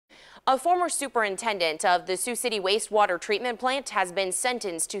A former superintendent of the Sioux City Wastewater Treatment Plant has been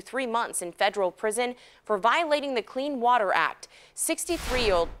sentenced to 3 months in federal prison for violating the Clean Water Act.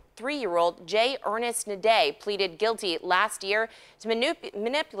 63-year-old J. Ernest Naday pleaded guilty last year to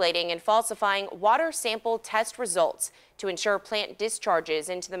manipulating and falsifying water sample test results to ensure plant discharges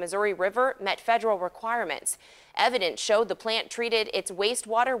into the Missouri River met federal requirements. Evidence showed the plant treated its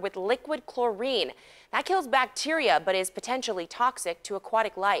wastewater with liquid chlorine. That kills bacteria but is potentially toxic to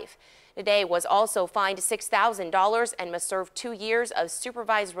aquatic life. Naday was also fined $6,000 and must serve 2 years of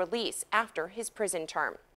supervised release after his prison term.